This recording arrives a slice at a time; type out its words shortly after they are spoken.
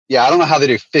I don't know how they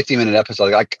do 50-minute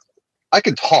episodes. I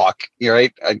could talk,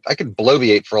 right? I could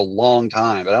bloviate for a long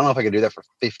time, but I don't know if I could do that for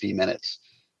 50 minutes.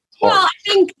 Well, I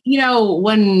think,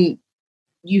 when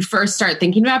you first start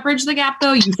thinking about Bridge the Gap,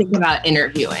 though, you think about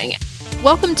interviewing.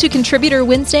 Welcome to Contributor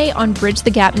Wednesday on Bridge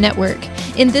the Gap Network.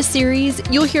 In this series,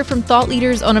 you'll hear from thought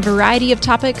leaders on a variety of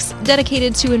topics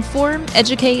dedicated to inform,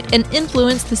 educate, and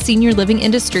influence the senior living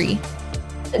industry.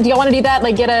 Do y'all want to do that?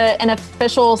 Like get an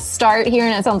official start here?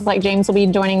 And it sounds like James will be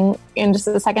joining in just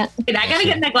a second. I got to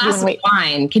get my glass of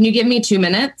wine. Can you give me 2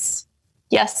 minutes?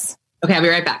 Yes. Okay, I'll be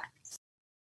right back.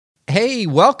 Hey,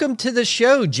 welcome to the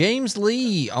show, James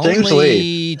Lee.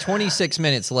 Only 26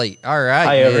 minutes late. All right.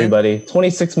 Hi, everybody.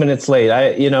 26 minutes late.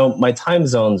 My time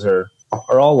zones are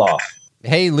all off.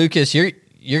 Hey, Lucas, you're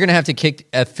going to have to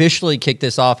officially kick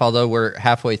this off, although we're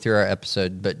halfway through our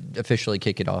episode, but officially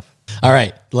kick it off. All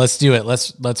right, let's do it.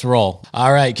 Let's roll.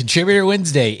 All right, Contributor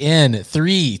Wednesday in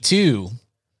 3, 2.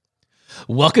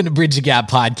 Welcome to Bridge the Gap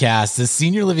Podcast, the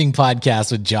senior living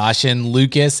podcast with Josh and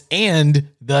Lucas and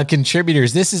the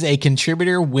contributors. This is a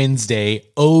Contributor Wednesday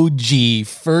OG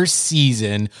first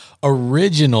season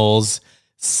originals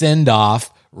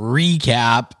send-off,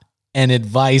 recap, and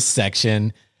advice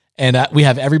section. And we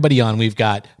have everybody on. We've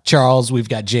got Charles, we've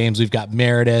got James, we've got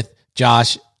Meredith,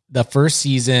 Josh. The first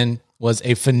season was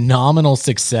a phenomenal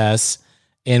success,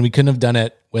 and we couldn't have done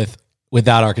it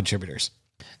without our contributors.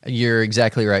 You're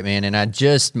exactly right, man.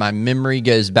 And my memory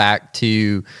goes back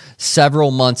to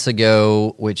several months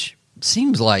ago, which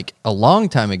seems like a long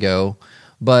time ago,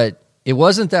 but it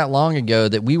wasn't that long ago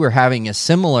that we were having a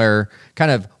similar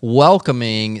kind of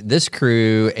welcoming this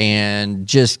crew and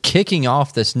just kicking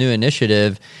off this new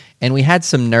initiative. And we had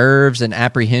some nerves and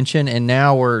apprehension, and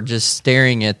now we're just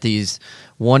staring at these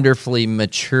wonderfully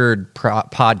matured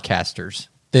podcasters.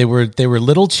 They were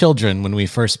little children when we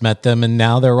first met them, and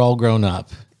now they're all grown up.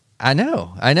 I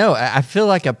know. I feel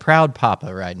like a proud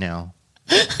papa right now.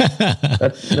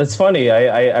 That's funny.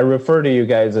 I refer to you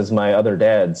guys as my other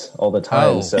dads all the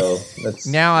time. Oh. So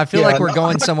now I feel like we're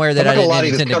going somewhere that I didn't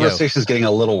intend to go. This conversation is getting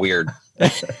a little weird.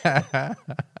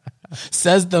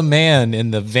 Says the man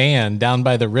in the van down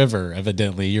by the river.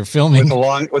 Evidently, you're filming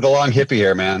with a long hippie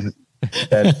hair, man.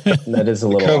 That is a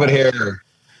little COVID hair.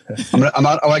 When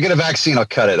I get a vaccine, I'll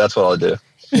cut it. That's what I'll do.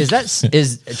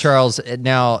 Is Charles?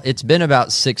 Now it's been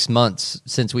about 6 months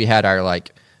since we had our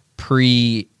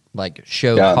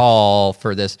show call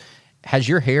for this. Has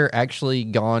your hair actually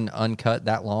gone uncut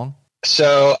that long?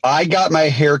 So I got my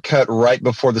hair cut right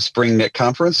before the Spring Knit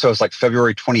Conference. So it's like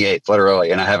February 28th,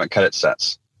 literally, and I haven't cut it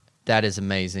since. That is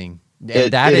amazing.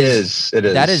 It is.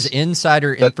 That is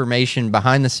insider information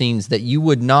behind the scenes that you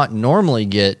would not normally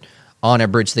get on a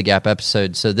Bridge the Gap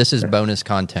episode. So this is bonus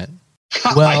content.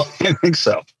 Well, I think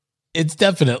so. It's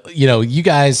definitely, you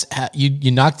guys, you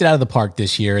knocked it out of the park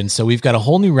this year. And so we've got a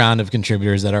whole new round of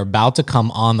contributors that are about to come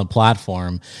on the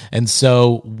platform. And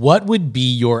so what would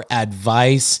be your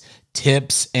advice,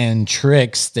 tips, and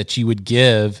tricks that you would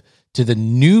give to the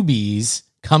newbies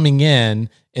coming in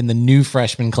the new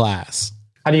freshman class?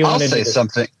 How do you want to say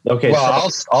something? Okay. Well,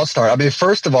 I'll start. I mean,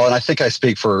 first of all, and I think I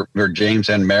speak for James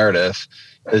and Meredith,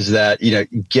 is that,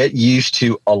 get used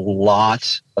to a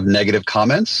lot of negative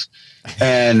comments,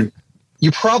 and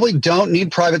you probably don't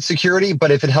need private security,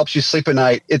 but if it helps you sleep at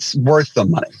night, it's worth the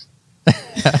money.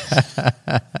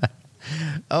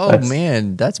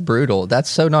 Man, that's brutal. That's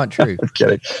so not true. I'm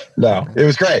kidding. No, it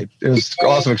was great. It was an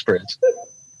awesome experience.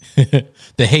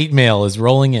 The hate mail is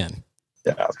rolling in.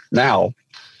 Yeah. Now.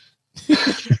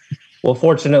 Well,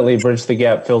 fortunately, Bridge the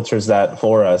Gap filters that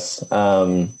for us.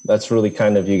 That's really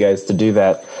kind of you guys to do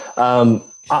that.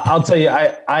 I'll tell you,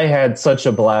 I had such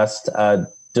a blast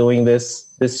doing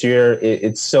this year.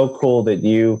 It's so cool that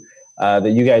you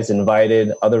guys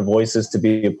invited other voices to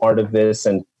be a part of this,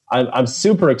 and I'm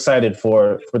super excited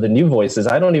for the new voices.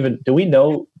 I don't even do we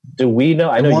know?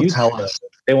 I know you tell us.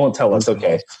 They won't tell us.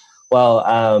 Okay. Well,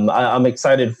 I'm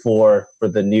excited for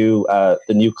the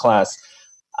new class.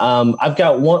 I've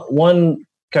got one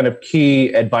kind of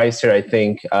key advice here, I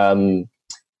think, and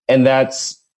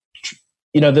that's,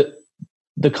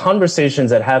 the conversations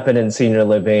that happen in senior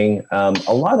living.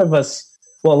 A lot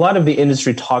of the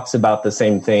industry talks about the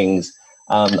same things.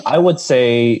 I would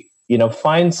say,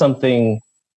 find something.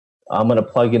 I'm going to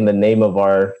plug in the name of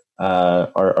our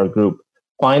group.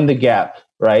 Find the gap,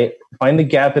 right? Find the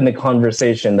gap in the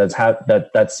conversation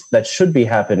that should be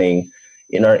happening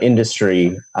in our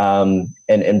industry,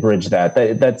 and bridge that.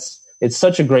 It's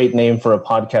such a great name for a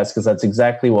podcast because that's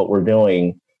exactly what we're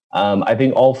doing. I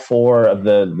think all four of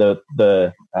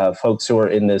the folks who are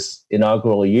in this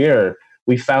inaugural year,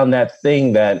 we found that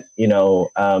thing that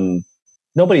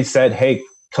nobody said, "Hey,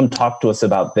 come talk to us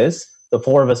about this. The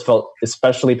four of us felt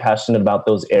especially passionate about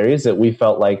those areas that we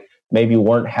felt like maybe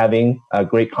weren't having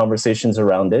great conversations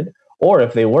around it, or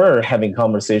if they were having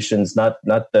conversations, not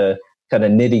the kind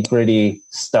of nitty gritty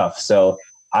stuff. So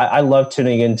I love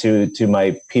tuning into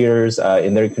my peers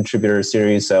in their contributor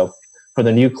series. So for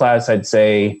the new class, I'd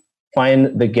say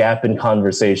find the gap in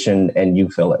conversation and you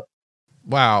fill it.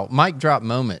 Wow. Mic drop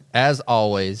moment. As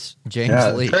always,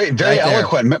 James Lee. Very, very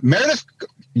eloquent. Meredith,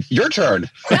 your turn.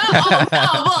 That's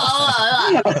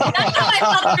how I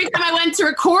felt every time I went to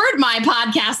record my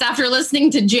podcast after listening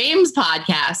to James'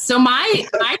 podcast. So my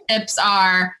tips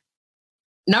are,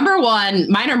 number one,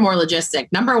 mine are more logistic.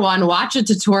 Number one, watch a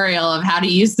tutorial of how to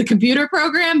use the computer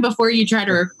program before you try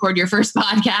to record your first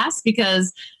podcast,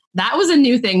 because that was a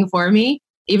new thing for me.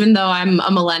 Even though I'm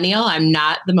a millennial, I'm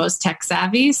not the most tech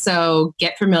savvy. So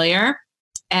get familiar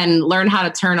and learn how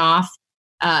to turn off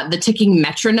the ticking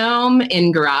metronome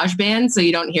in GarageBand so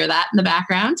you don't hear that in the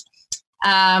background.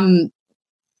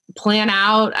 Plan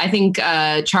out. I think,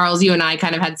 Charles, you and I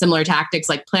kind of had similar tactics,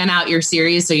 like plan out your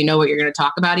series so you know what you're going to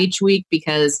talk about each week,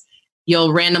 because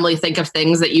you'll randomly think of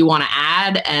things that you want to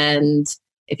add. And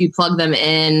if you plug them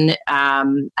in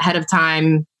ahead of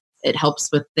time, it helps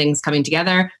with things coming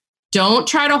together. Don't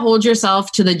try to hold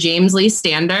yourself to the James Lee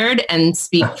standard and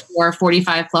speak for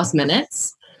 45 plus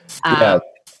minutes.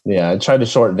 Yeah, I tried to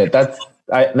shorten it.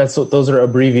 Those are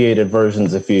abbreviated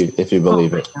versions if you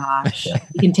believe it. Gosh,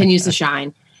 he continues to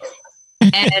shine.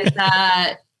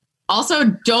 And also,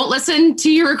 don't listen to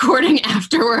your recording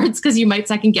afterwards, because you might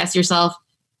second guess yourself.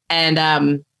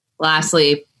 And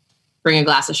lastly, bring a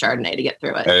glass of Chardonnay to get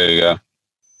through it. There you go.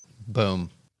 Boom.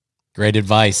 Great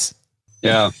advice.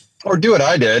 Yeah. Or do what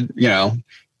I did,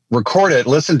 record it,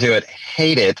 listen to it,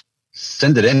 hate it,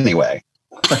 send it anyway.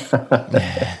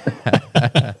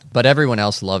 But everyone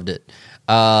else loved it.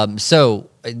 So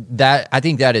that, I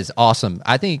think that is awesome.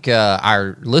 I think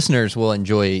our listeners will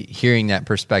enjoy hearing that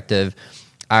perspective.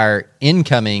 Our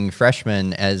incoming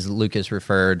freshmen, as Lucas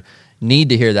referred, need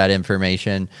to hear that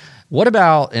information. What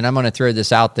about, and I'm going to throw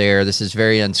this out there, this is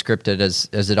very unscripted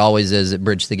as it always is at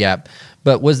Bridge the Gap,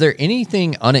 but was there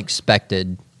anything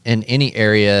unexpected in any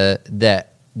area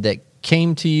that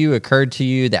came to you, occurred to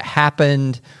you, that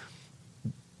happened,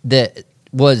 that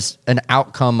was an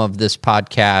outcome of this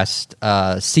podcast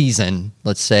season,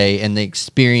 let's say, and the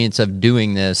experience of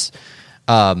doing this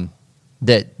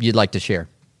that you'd like to share?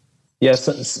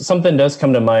 Yes, something does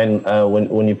come to mind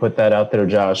when you put that out there,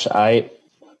 Josh.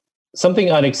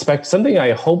 Something unexpected, something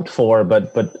I hoped for,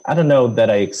 but I don't know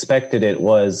that I expected it,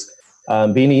 was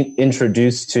being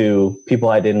introduced to people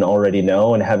I didn't already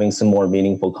know and having some more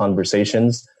meaningful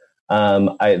conversations.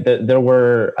 It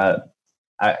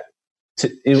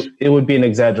would be an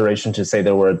exaggeration to say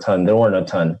there were a ton. There weren't a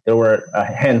ton. There were a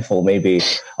handful, maybe,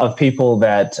 of people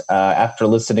that after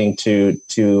listening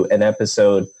to an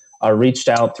episode reached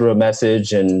out through a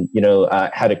message and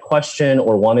had a question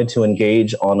or wanted to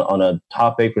engage on a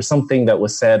topic or something that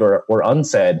was said or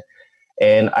unsaid.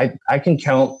 And I can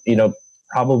count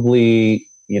probably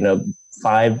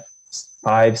 5,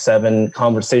 7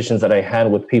 conversations that I had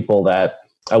with people that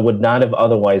I would not have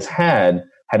otherwise had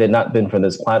it not been for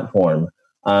this platform.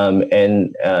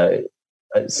 And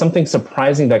something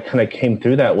surprising that kind of came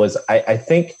through that was I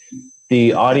think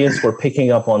the audience were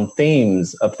picking up on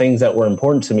themes of things that were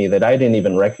important to me that I didn't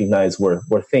even recognize were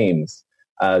themes.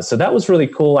 So that was really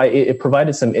cool. It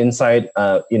provided some insight,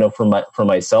 for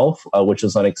myself, which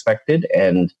was unexpected.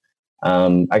 And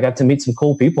I got to meet some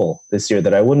cool people this year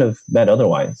that I wouldn't have met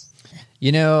otherwise.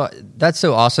 That's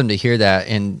so awesome to hear that.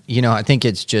 And, I think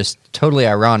it's just totally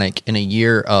ironic in a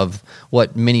year of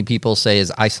what many people say is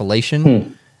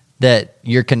isolation, that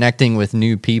you're connecting with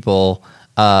new people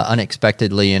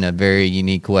unexpectedly in a very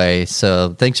unique way.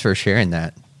 So thanks for sharing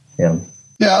that. Yeah,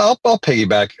 I'll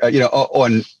piggyback,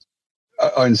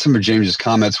 on some of James's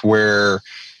comments where,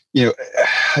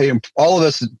 all of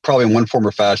us probably in one form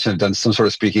or fashion have done some sort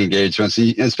of speaking engagements,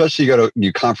 and especially you go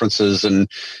to conferences and,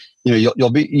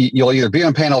 you'll either be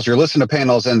on panels or you're listening to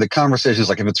panels, and the conversation is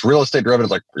like, if it's real estate driven, it's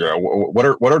like, what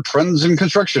are trends in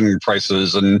construction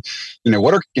prices, and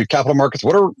what are capital markets,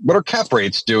 what are cap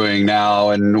rates doing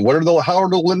now, and how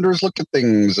do lenders look at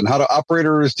things, and how do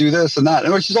operators do this and that,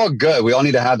 and which is all good. We all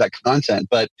need to have that content,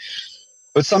 but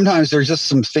sometimes there's just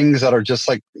some things that are just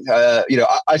like,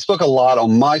 I spoke a lot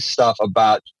on my stuff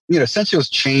about, essentially it was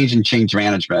change and change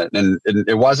management, and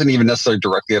it wasn't even necessarily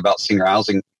directly about senior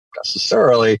housing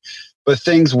necessarily, but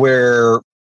things where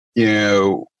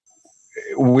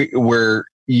where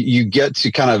you get to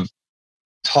kind of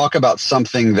talk about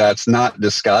something that's not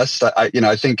discussed.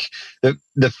 I think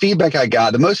the feedback I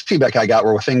got, the most feedback I got,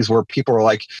 were things where people were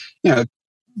like,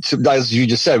 as you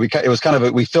just said, it was kind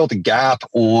of we filled a gap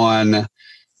on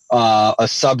a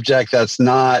subject that's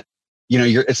not,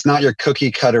 it's not your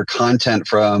cookie cutter content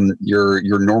from your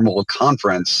normal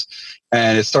conference.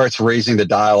 And it starts raising the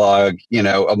dialogue,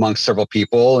 amongst several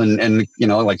people. And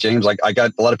like James, like I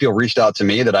got a lot of people reached out to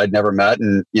me that I'd never met,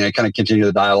 and, kind of continue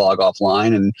the dialogue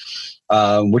offline,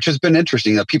 and which has been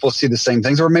interesting that people see the same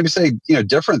things or maybe say,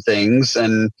 different things.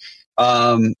 And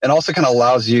also kind of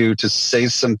allows you to say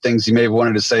some things you may have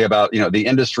wanted to say about, the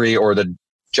industry or the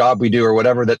job we do or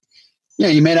whatever that,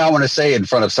 you may not want to say in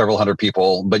front of several hundred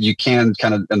people, but you can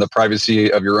kind of in the privacy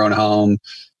of your own home,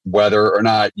 whether or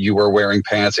not you were wearing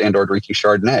pants and or drinking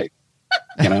Chardonnay,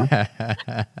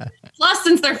 Plus,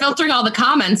 since they're filtering all the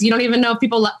comments, you don't even know if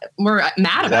people were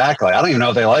mad about it. Exactly. I don't even know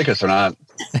if they like us or not.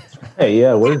 Hey,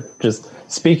 yeah, we're just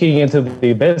speaking into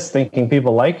the abyss, thinking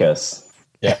people like us.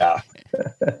 Yeah.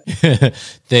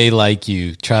 They like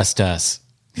you. Trust us.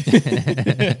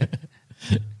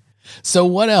 So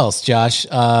what else, Josh?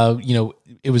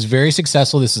 It was very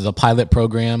successful. This is a pilot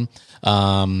program.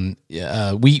 We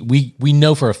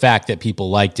know for a fact that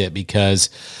people liked it because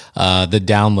the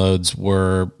downloads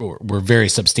were very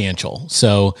substantial.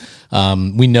 So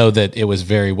we know that it was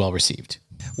very well received.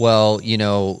 Well,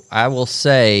 I will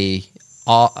say,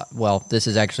 this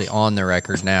is actually on the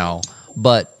record now,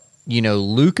 but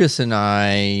Lucas and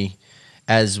I,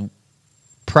 as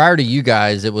prior to you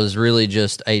guys, it was really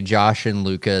just a Josh and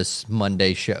Lucas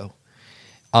Monday show.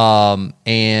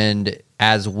 And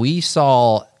as we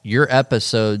saw your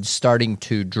episodes starting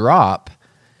to drop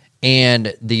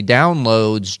and the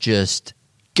downloads just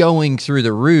going through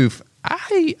the roof,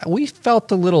 we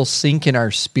felt a little sink in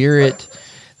our spirit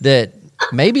that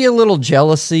maybe a little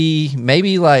jealousy,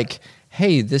 maybe like,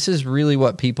 hey, this is really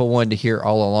what people wanted to hear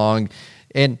all along.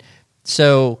 And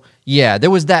so, yeah, there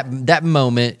was that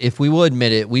moment, if we will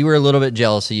admit it, we were a little bit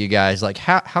jealous of you guys. Like,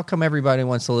 how come everybody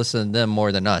wants to listen to them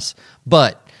more than us?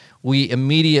 But we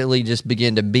immediately just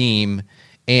began to beam,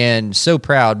 and so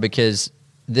proud because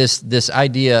this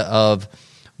idea of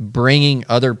bringing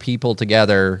other people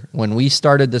together, when we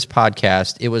started this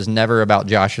podcast, it was never about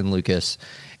Josh and Lucas.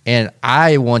 And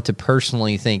I want to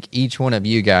personally thank each one of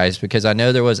you guys because I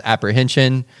know there was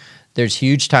apprehension. There's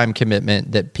huge time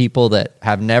commitment that people that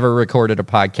have never recorded a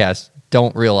podcast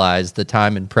don't realize the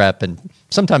time and prep and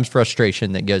sometimes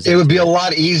frustration that goes into it. It would be a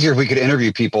lot easier if we could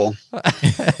interview people.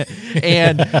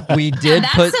 And we did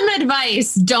that's some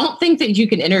advice. Don't think that you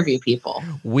can interview people.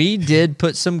 We did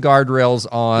put some guardrails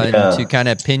on to kind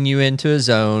of pin you into a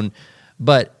zone.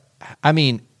 But I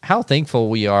mean, how thankful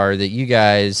we are that you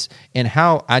guys, and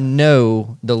how I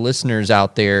know the listeners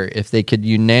out there, if they could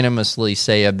unanimously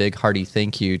say a big hearty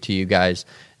thank you to you guys,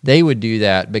 they would do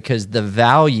that because the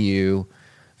value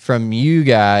from you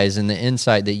guys and the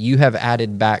insight that you have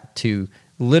added back to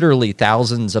literally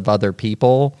thousands of other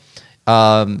people,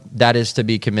 that is to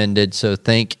be commended. So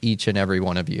thank each and every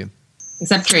one of you.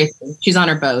 Except Tracy. She's on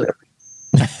her boat.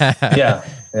 Yeah.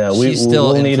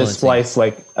 We'll need to splice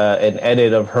like an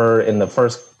edit of her in the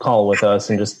first call with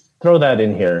us and just throw that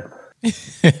in here.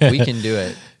 We can do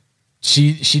it.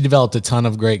 She developed a ton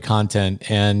of great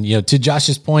content, and to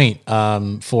Josh's point,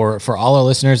 for all our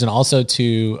listeners and also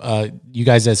to you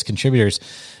guys as contributors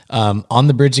on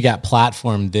the Bridge the Gap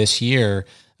platform this year,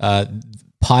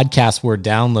 podcasts were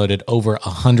downloaded over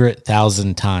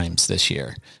 100,000 times this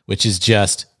year, which is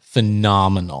just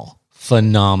phenomenal,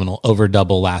 over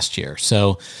double last year.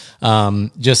 So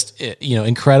just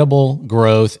incredible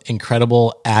growth,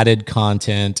 incredible added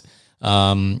content.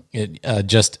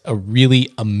 Just a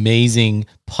really amazing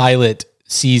pilot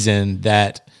season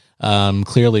that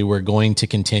clearly we're going to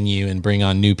continue and bring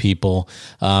on new people.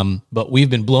 But we've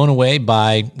been blown away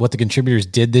by what the contributors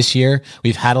did this year.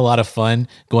 We've had a lot of fun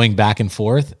going back and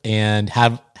forth and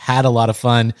have had a lot of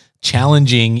fun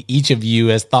challenging each of you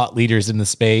as thought leaders in the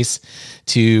space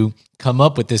to come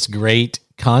up with this great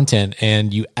content,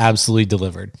 and you absolutely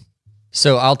delivered.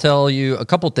 So I'll tell you a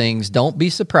couple things. Don't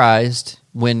be surprised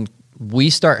when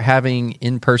we start having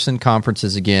in-person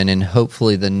conferences again, and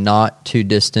hopefully the not too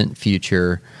distant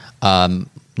future,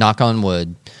 knock on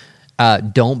wood.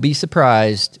 Don't be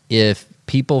surprised if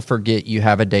people forget you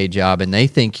have a day job and they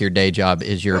think your day job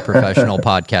is you're a professional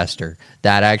podcaster.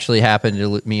 That actually happened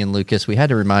to me and Lucas. We had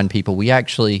to remind people we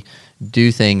actually do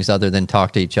things other than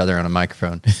talk to each other on a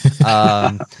microphone.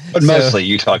 But mostly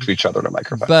you talk to each other on a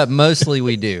microphone. But mostly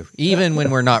we do. Even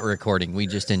when we're not recording, we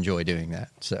just enjoy doing that.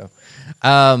 So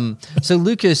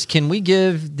Lucas, can we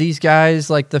give these guys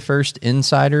like the first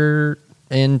insider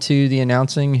into the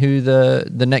announcing who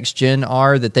the next gen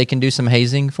are that they can do some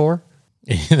hazing for?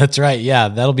 That's right. Yeah,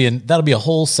 that'll be a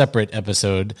whole separate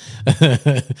episode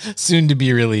soon to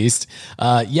be released.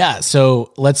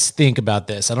 So let's think about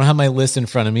this. I don't have my list in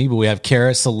front of me, but we have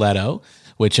Cara Soletto,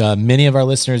 which many of our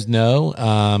listeners know.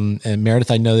 And Meredith,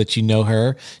 I know that you know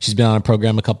her. She's been on a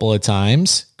program a couple of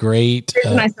times. Great.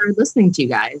 When I started listening to you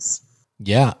guys.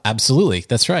 Yeah, absolutely.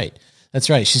 That's right.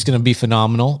 She's going to be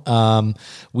phenomenal.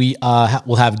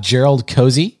 We'll have Gerald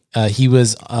Cozy. He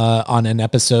was on an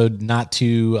episode not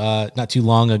too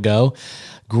long ago.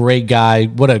 Great guy.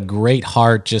 What a great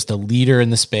heart. Just a leader in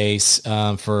the space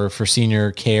for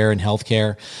senior care and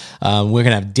healthcare. We're going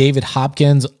to have David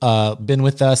Hopkins, been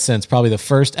with us since probably the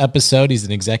first episode. He's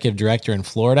an executive director in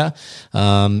Florida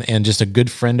and just a good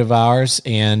friend of ours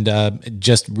and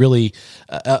just really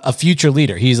a future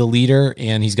leader. He's a leader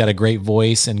and he's got a great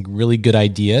voice and really good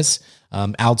ideas.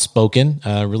 Outspoken,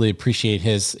 really appreciate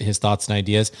his thoughts and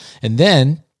ideas. And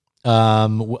then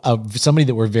somebody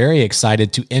that we're very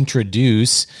excited to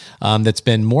introduce that's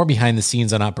been more behind the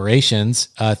scenes on operations,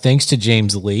 thanks to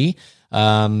James Lee.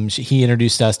 He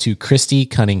introduced us to Christy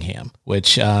Cunningham,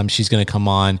 which she's going to come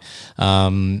on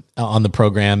the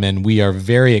program, and we are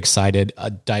very excited.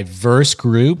 A diverse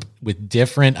group with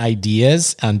different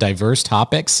ideas on diverse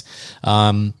topics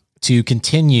to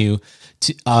continue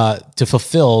to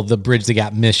fulfill the Bridge the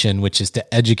Gap mission, which is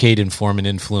to educate, inform, and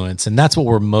influence. And that's what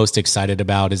we're most excited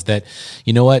about is that,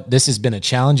 you know what, this has been a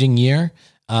challenging year.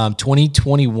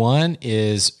 2021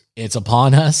 it's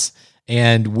upon us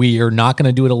and we are not going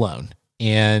to do it alone.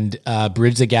 And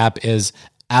Bridge the Gap is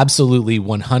absolutely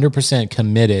 100%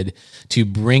 committed to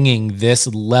bringing this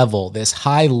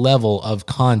high level of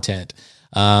content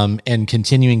and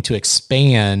continuing to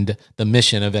expand the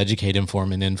mission of educate,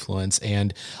 inform, and influence.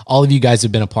 And all of you guys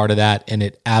have been a part of that, and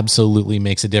it absolutely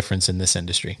makes a difference in this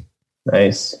industry.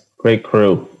 Nice. Great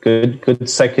crew. Good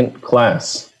second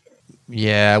class.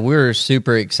 Yeah, we're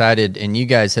super excited, and you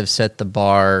guys have set the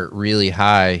bar really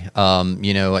high.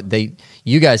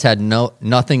 You guys had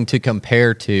nothing to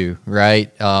compare to,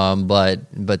 right?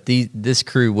 But this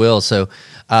crew will. So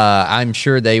I'm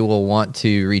sure they will want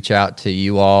to reach out to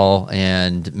you all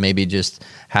and maybe just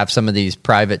have some of these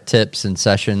private tips and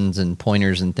sessions and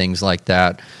pointers and things like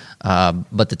that.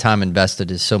 But the time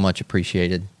invested is so much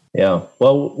appreciated. Yeah.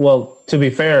 Well. To be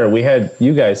fair, we had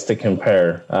you guys to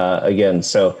compare again.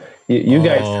 So. You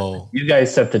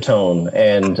guys set the tone,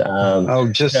 and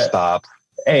stop.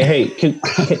 Hey,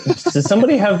 does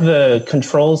somebody have the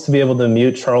controls to be able to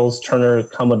mute Charles Turner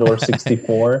Commodore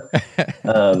 64?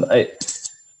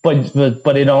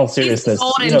 But in all seriousness,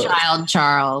 he's golden child,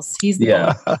 Charles. He's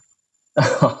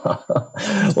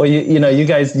well, you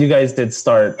guys did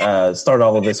start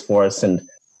all of this for us, and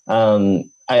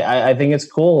I think it's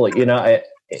cool.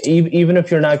 Even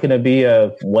if you're not going to be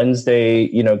a Wednesday,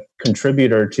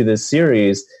 contributor to this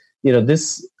series,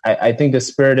 I think the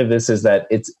spirit of this is that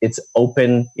it's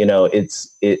open,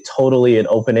 it's totally an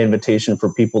open invitation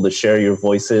for people to share your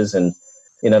voices. And,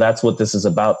 that's what this is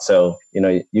about. So,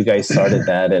 you guys started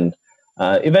that, and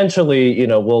eventually,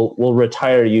 we'll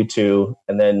retire you two,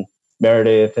 and then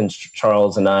Meredith and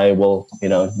Charles and I will,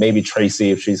 maybe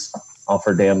Tracy, if she's off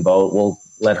her damn boat, we'll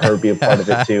let her be a part of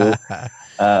it too.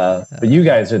 But you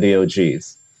guys are the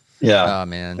OGs. Yeah. Oh,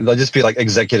 man. They'll just be like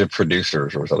executive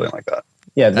producers or something like that.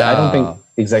 Yeah. I don't think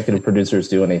executive producers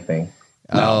do anything.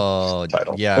 Oh,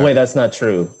 title. Yeah. Oh, wait, that's not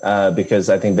true.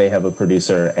 Because I think they have a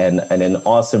producer and an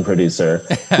awesome producer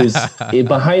who's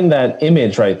behind that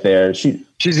image right there. She's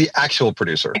the actual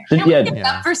producer.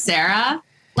 Up for Sarah.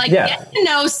 Get to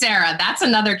know Sarah. That's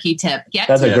another key tip.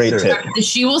 That's a great tip.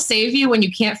 She will save you when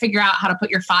you can't figure out how to put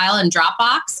your file in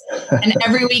Dropbox. And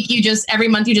every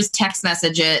month you just text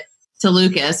message it to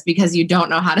Lucas because you don't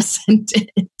know how to send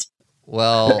it.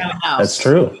 Well, that's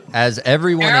true. As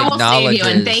everyone Sarah acknowledges, will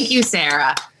save you, and thank you,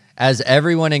 Sarah. As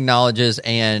everyone acknowledges,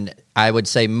 and I would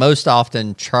say most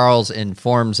often Charles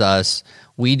informs us,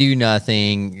 we do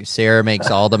nothing. Sarah makes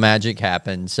all the magic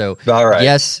happen. So all right.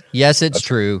 Yes, it's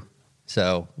true.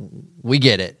 So we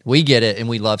get it, and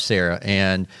we love Sarah.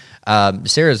 And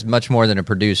Sarah's much more than a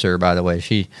producer, by the way.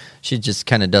 She just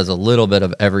kind of does a little bit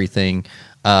of everything,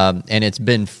 and it's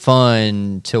been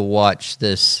fun to watch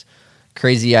this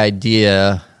crazy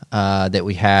idea that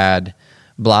we had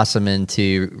blossom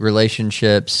into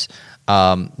relationships.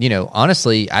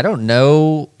 Honestly, I don't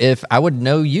know if I would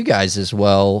know you guys as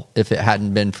well if it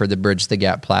hadn't been for the Bridge the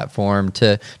Gap platform.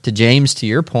 To James, to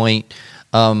your point.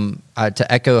 To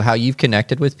echo how you've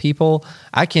connected with people,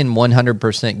 I can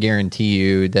 100% guarantee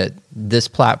you that this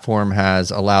platform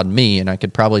has allowed me, and I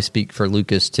could probably speak for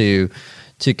Lucas too,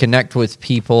 to connect with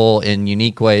people in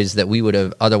unique ways that we would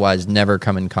have otherwise never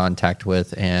come in contact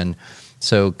with. And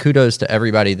So kudos to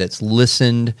everybody that's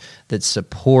listened, that's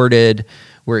supported.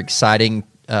 We're exciting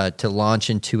to launch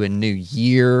into a new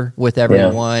year with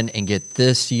everyone and get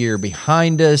this year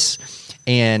behind us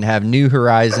and have new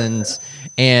horizons.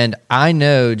 And I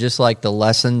know, just like the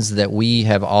lessons that we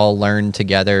have all learned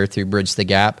together through Bridge the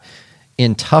Gap,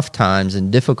 in tough times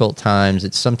and difficult times,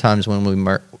 it's sometimes when we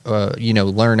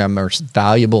learn our most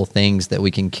valuable things that we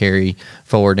can carry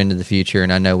forward into the future.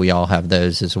 And I know we all have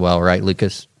those as well, right,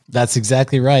 Lucas? That's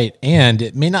exactly right. And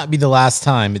it may not be the last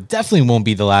time. It definitely won't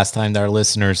be the last time that our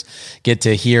listeners get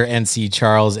to hear and see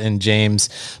Charles and James.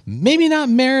 Maybe not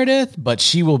Meredith, but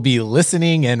she will be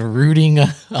listening and rooting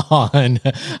on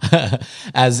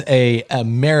as a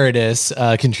Meredith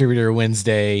Contributor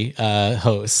Wednesday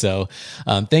host. So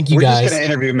thank you guys. We're just going to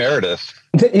interview Meredith.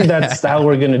 That's how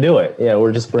we're going to do it. Yeah,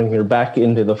 we're just bringing her back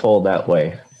into the fold that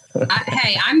way.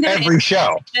 I'm there every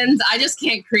show. I just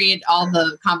can't create all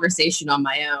the conversation on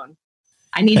my own.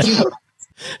 I need you.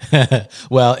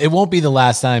 Well, it won't be the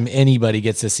last time anybody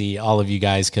gets to see all of you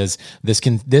guys, because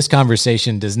this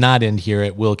conversation does not end here.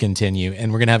 It will continue,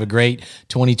 and we're going to have a great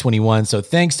 2021. So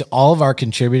thanks to all of our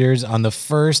contributors on the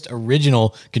first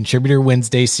original Contributor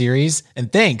Wednesday series,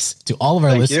 and thanks to all of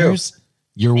our listeners.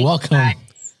 You're welcome.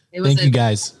 Thank you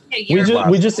guys.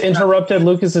 We just interrupted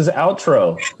Lucas's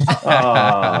outro.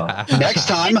 Next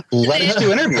time, let us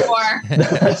do interview.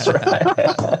 That's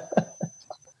right.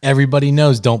 Everybody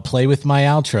knows, don't play with my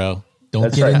outro.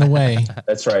 Don't get in the way.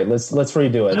 That's right. Let's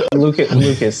redo it.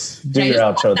 Lucas, do your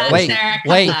outro. Wait.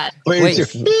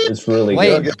 It's really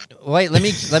good. Wait,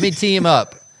 let me tee him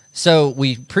up. So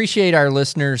we appreciate our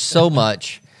listeners so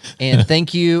much, and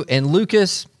thank you. And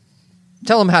Lucas,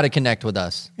 tell them how to connect with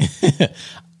us.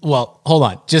 Well, hold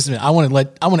on, just a minute. I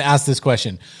want to ask this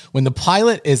question. When the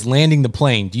pilot is landing the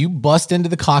plane, do you bust into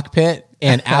the cockpit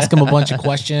and ask him a bunch of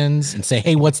questions and say,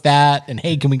 "Hey, what's that?" And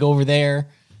 "Hey, can we go over there?"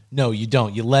 No, you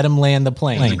don't. You let him land the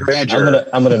plane. I'm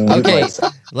gonna mute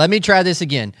myself. Let me try this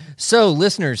again. So,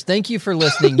 listeners, thank you for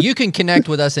listening. You can connect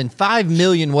with us in 5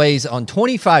 million ways on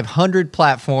 2,500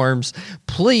 platforms.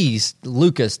 Please,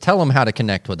 Lucas, tell them how to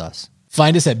connect with us.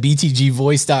 Find us at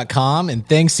btgvoice.com, and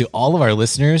thanks to all of our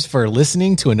listeners for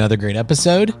listening to another great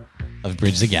episode of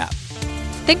Bridge the Gap.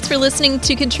 Thanks for listening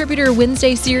to Contributor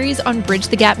Wednesday series on Bridge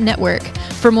the Gap Network.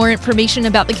 For more information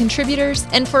about the contributors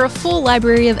and for a full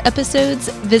library of episodes,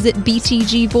 visit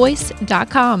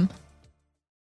btgvoice.com.